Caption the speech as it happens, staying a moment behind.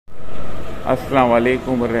Assalamu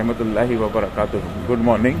alaikum wa rahmatullahi wa barakatuh. Good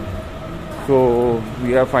morning. So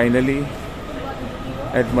we are finally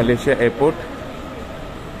at Malaysia airport.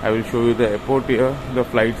 I will show you the airport here. The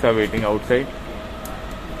flights are waiting outside.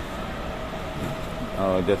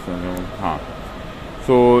 Just a moment.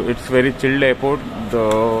 So it's very chilled airport.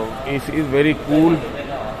 The AC is very cool.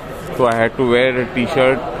 So I had to wear a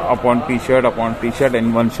t-shirt upon t-shirt upon t-shirt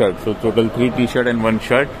and one shirt. So total 3 t-shirt and 1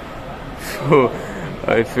 shirt. So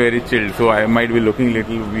it's very chilled. So I might be looking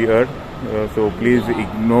little weird. So please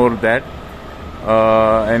ignore that.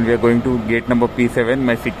 And we are going to gate number P7.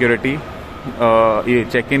 My security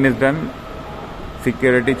check-in is done.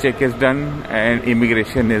 Security check is done and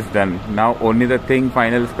immigration is done. Now only the thing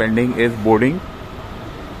final pending is boarding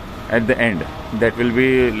at the end. That will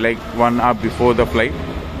be like 1 hour before the flight.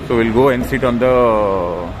 So we'll go and sit on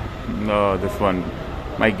the this one,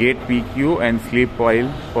 my gate PQ, and sleep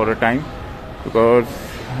while for a time because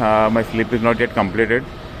my sleep is not yet completed.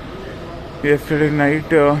 Yesterday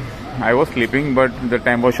night I was sleeping, but the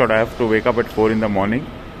time was short. I have to wake up at 4 in the morning.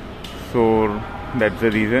 So that's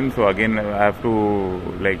the reason. So again I have to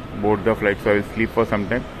like board the flight. So I will sleep for some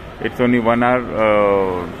time. It's only 1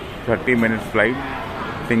 hour 30 minutes flight.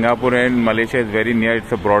 Singapore and Malaysia is very near.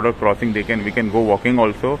 It's a border crossing. We can go walking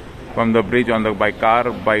also from the bridge by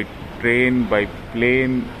car, by train, by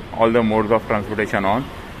plane, all the modes of transportation on.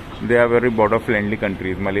 They are very border friendly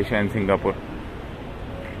countries, Malaysia and Singapore.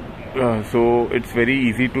 So it's very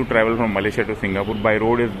easy to travel from Malaysia to Singapore. By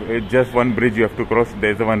road it's just one bridge you have to cross.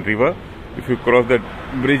 There's one river. If you cross that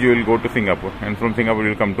bridge, you will go to Singapore, and from Singapore you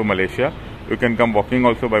will come to Malaysia. You can come walking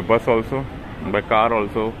also, by bus also, by car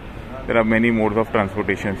also. There are many modes of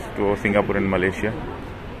transportation to Singapore and Malaysia.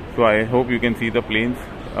 So I hope you can see the planes.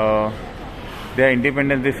 They are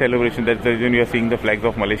Independence Day celebration. That's the reason you are seeing the flags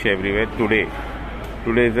of Malaysia everywhere today.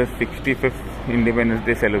 Today is the 65th Independence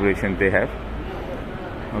Day celebration they have.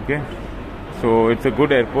 Okay, so it's a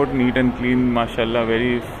good airport, neat and clean, mashallah,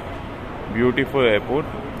 very beautiful airport.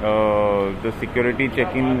 The security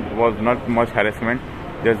check-in was not much harassment.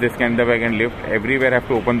 Just they scan the bag and lift. Everywhere have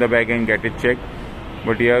to open the bag and get it checked.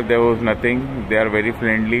 But here there was nothing. They are very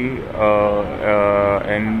friendly,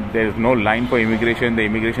 and there is no line for immigration. The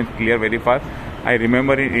immigration is clear very fast. I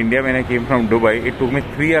remember in India when I came from Dubai, it took me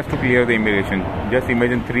 3 hours to clear the immigration. Just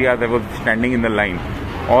imagine 3 hours I was standing in the line.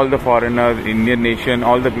 All the foreigners, Indian nation,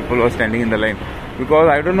 all the people were standing in the line. Because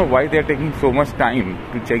I don't know why they are taking so much time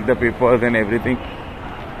to check the papers and everything.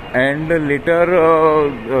 And later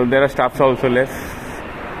there are staffs also less.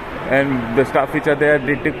 And the staff which are there,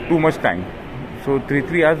 they take too much time. So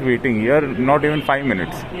 3 hours waiting. Here not even 5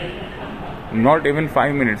 minutes. Not even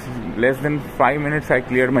 5 minutes. Less than 5 minutes I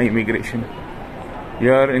cleared my immigration.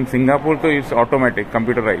 Here in Singapore, so it's automatic,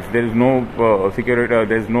 computerized. There is no security.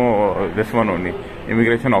 There is no this one only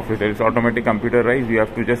immigration officer. It's automatic, computerized. You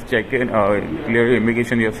have to just check in, clear your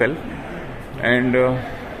immigration yourself. And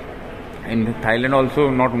in Thailand also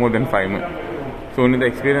not more than 5 minutes. So only the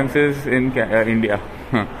experiences in India.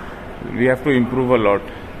 We have to improve a lot.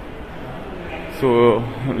 So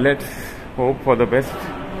let's hope for the best.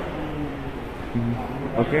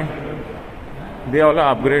 Okay, they all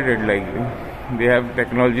are upgraded. Like they have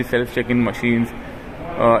technology, self-check-in machines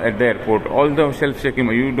at the airport. All the self-check-in.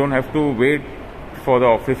 You don't have to wait for the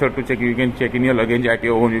officer to check. You can check in your luggage at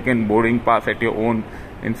your own. You can boarding pass at your own.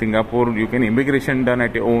 In Singapore, you can immigration done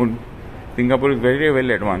at your own. Singapore is very well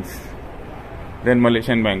advanced than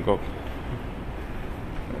Malaysia and Bangkok.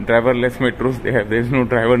 Driverless metros they have. There is no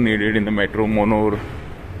driver needed in the metro, mono.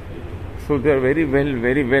 So they are very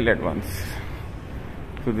well advanced.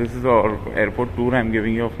 So this is our airport tour I am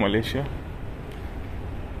giving you of Malaysia.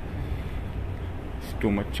 It's too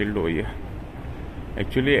much chilled over here.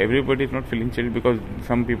 Actually everybody is not feeling chilled because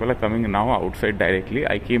some people are coming now outside directly.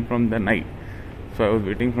 I came from the night. So I was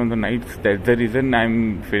waiting from the night. That's the reason I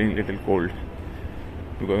am feeling little cold.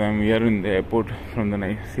 Because I am here in the airport from the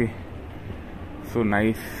night. See. So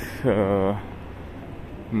nice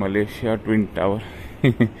Malaysia Twin Tower.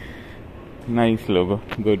 Nice logo,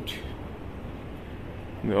 good.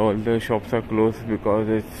 All the shops are closed because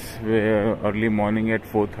it's early morning at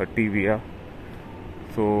 4:30 we are.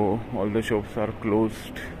 So all the shops are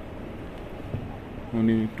closed.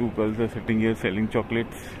 Only 2 girls are sitting here selling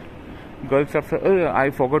chocolates. Girls are, I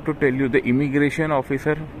forgot to tell you, the immigration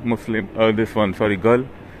officer, Muslim, this one, sorry, girl.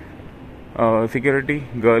 Security,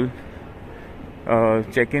 girl.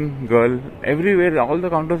 Check-in, girl. Everywhere all the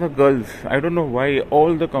counters are girls. I don't know why.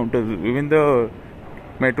 All the counters, even the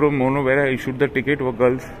metro, mono, where I issued the ticket, were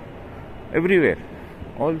girls. Everywhere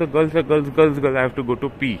all the girls are girls. I have to go to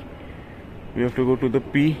P. We have to go to the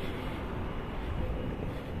P.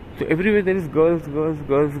 So everywhere there is girls,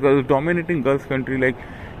 dominating girls country. Like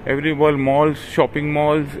every malls, shopping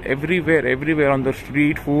malls, everywhere on the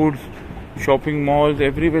street, foods, shopping malls,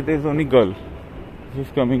 everywhere there's only girl. This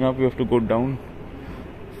is coming up. You have to go down.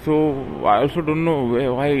 So I also don't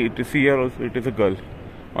know why it is here. Also, it is a girl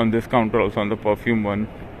on this counter. Also on the perfume one,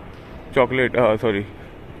 chocolate. Yeah,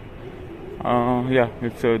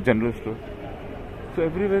 it's a general store. So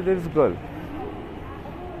everywhere there is girl.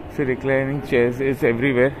 So reclining chairs is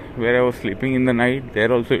everywhere. Where I was sleeping in the night,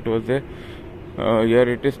 there also it was there. Here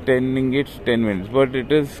it is 10 ringgits, 10 minutes. But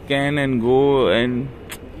it is scan and go, and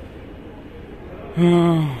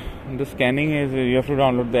the scanning is, you have to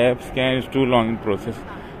download the app. Scan is too long in process.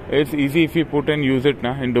 It's easy if you put and use it.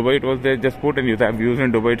 In Dubai it was there, just put and use. I've used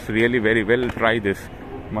in Dubai. It's really very well. Try this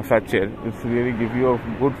massage chair. It's really give you a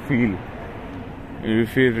good feel. You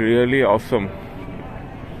feel really awesome.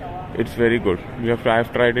 It's very good. I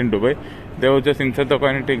have tried in Dubai. They were just inside the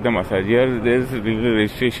coin and take the massage. Here there's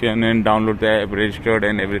registration and download the app, registered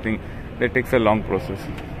and everything. That takes a long process.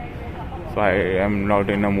 So I am not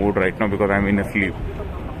in a mood right now because I'm in a sleep.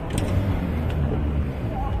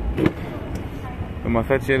 The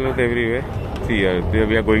massage chair was everywhere. See here,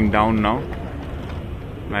 we are going down now.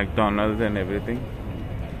 McDonald's and everything.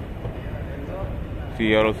 See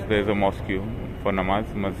here also there is a mosque for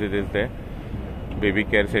namaz. Masjid is there. Baby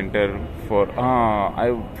care center for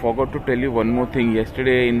I forgot to tell you one more thing.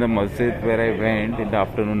 Yesterday in the masjid where I went in the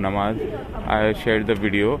afternoon namaz, I shared the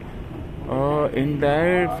video. In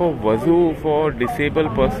that for wuzu for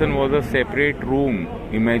disabled person was a separate room.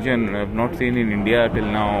 Imagine, I have not seen in India till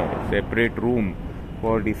now separate room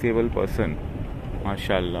for disabled person.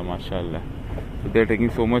 Mashallah, mashallah. So they are taking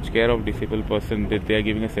so much care of disabled person that they are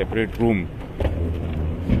giving a separate room.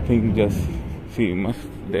 Think just see,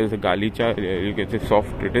 there is a galicha. You can say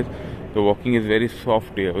soft it is. The walking is very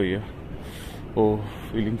soft here. Oh,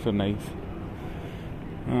 feeling so nice.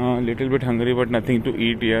 Little bit hungry, but nothing to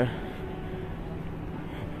eat here.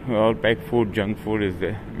 All packed food, junk food is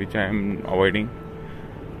there, which I am avoiding.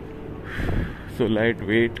 So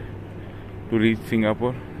lightweight to reach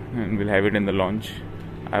Singapore, and we'll have it in the launch.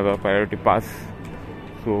 I have a priority pass,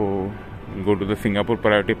 so we'll go to the Singapore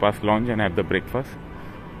priority pass launch and have the breakfast.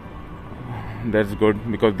 That's good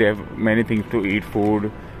because they have many things to eat: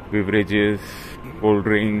 food, beverages, cold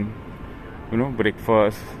drink,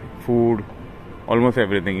 breakfast, food, almost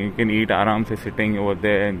everything. You can eat aram se sitting over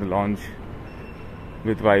there in the lounge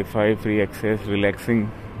with Wi-Fi, free access,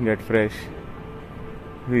 relaxing, get fresh.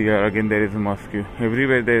 Here again there is a mosque.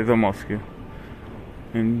 Everywhere there is a mosque,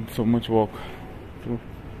 and so much walk through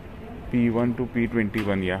P1 to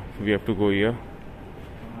P21. Yeah, so we have to go here.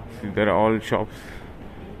 See, there are all shops.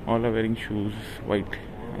 All are wearing shoes, white.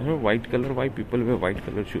 I don't know white color. Why people wear white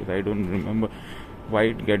color shoes? I don't remember.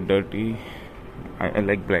 White get dirty. I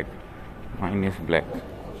like black. Mine is black.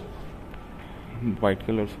 White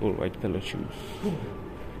colors for white color shoes.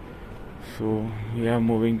 So we are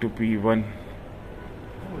moving to P1.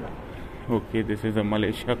 Okay, this is a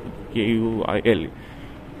Malaysia KAIL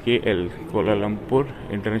Kuala Lumpur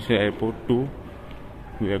International Airport 2.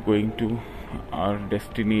 We are going to our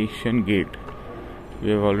destination gate. We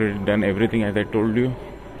have already done everything as I told you.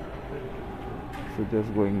 So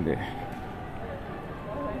just going there.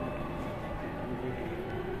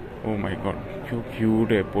 Oh my god, so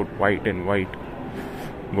cute airport, white and white.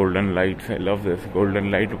 Golden lights, I love this. Golden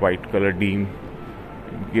light, white color beam.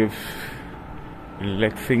 It gives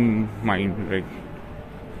relaxing mind, right?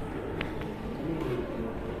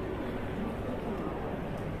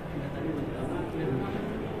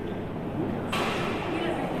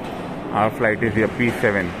 Our flight is here,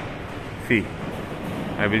 P7. See,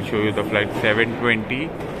 I will show you the flight 720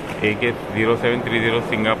 AK0730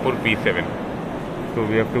 Singapore P7. So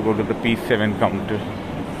we have to go to the P7 counter.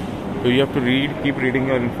 So you have to keep reading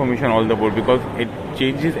your information all the board because it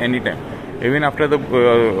changes anytime. Even after the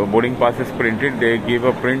boarding pass is printed, they give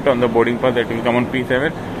a print on the boarding pass that will come on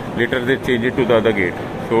P7. Later they change it to the other gate.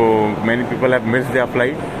 So many people have missed their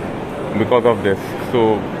flight because of this.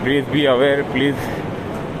 So please be aware, please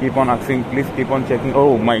keep on asking, please keep on checking.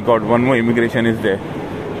 Oh my god, one more immigration is there.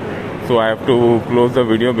 So I have to close the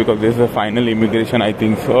video because this is the final immigration, I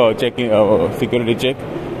think. So checking security check.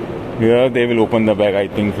 Here they will open the bag, I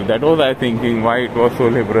think. So that was I thinking why it was so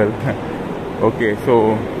liberal. Okay,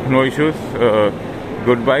 so no issues.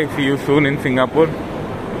 Goodbye. See you soon in Singapore.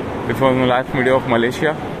 This was my last video of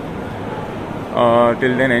Malaysia.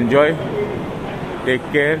 Till then, enjoy. Take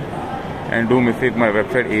care. And do visit my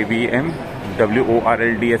website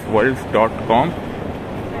abmworldsworlds.com.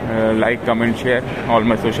 Like, comment, share all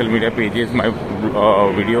my social media pages, my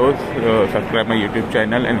videos. Subscribe my YouTube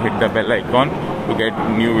channel and hit the bell icon. to get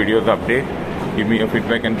new videos update. Give me your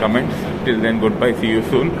feedback and comments. Till then, goodbye. See you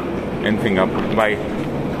soon in Singapore. Bye.